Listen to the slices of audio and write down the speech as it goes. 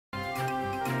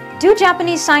Two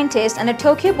Japanese scientists and a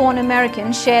Tokyo-born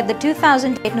American shared the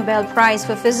 2008 Nobel Prize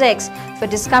for Physics for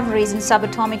discoveries in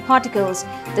subatomic particles.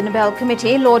 The Nobel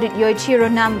Committee lauded Yoichiro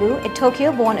Nambu, a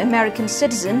Tokyo-born American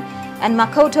citizen, and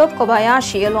Makoto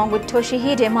Kobayashi along with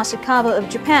Toshihide Maskawa of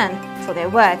Japan for their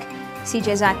work.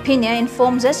 CJ Zach Pina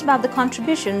informs us about the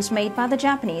contributions made by the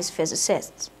Japanese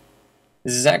physicists.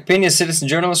 This is Zach Pina, citizen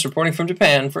journalist reporting from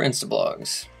Japan for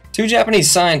Instablogs. Two Japanese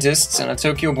scientists and a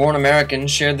Tokyo-born American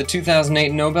shared the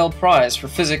 2008 Nobel Prize for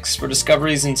Physics for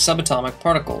discoveries in subatomic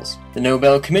particles. The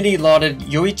Nobel Committee lauded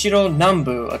Yoichiro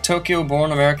Nambu, a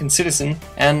Tokyo-born American citizen,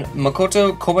 and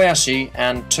Makoto Kobayashi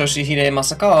and Toshihide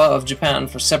Maskawa of Japan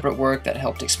for separate work that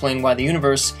helped explain why the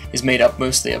universe is made up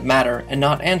mostly of matter and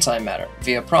not antimatter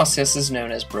via processes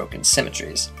known as broken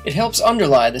symmetries. It helps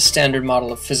underlie the standard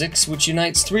model of physics, which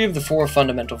unites three of the four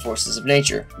fundamental forces of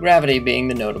nature, gravity being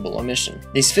the notable omission.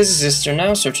 These physicists are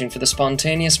now searching for the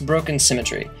spontaneous broken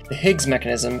symmetry, the Higgs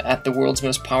mechanism at the world's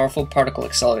most powerful particle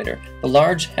accelerator, the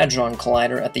Large Hadron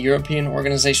Collider at the European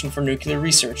Organization for Nuclear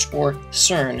Research, or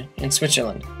CERN, in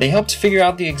Switzerland. They helped figure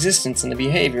out the existence and the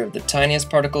behavior of the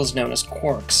tiniest particles known as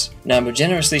quarks. Nambu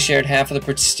generously shared half of the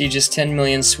prestigious 10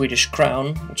 million Swedish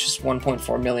crown, which is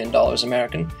 $1.4 million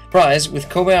American, prize with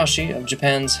Kobayashi of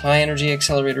Japan's High Energy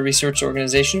Accelerator Research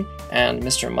Organization and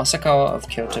Mr. Maskawa of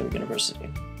Kyoto University.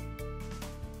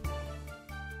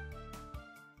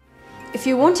 If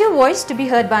you want your voice to be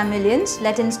heard by millions,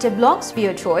 let Instablogs be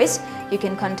your choice. You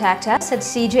can contact us at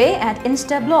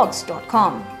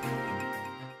cj@instablogs.com.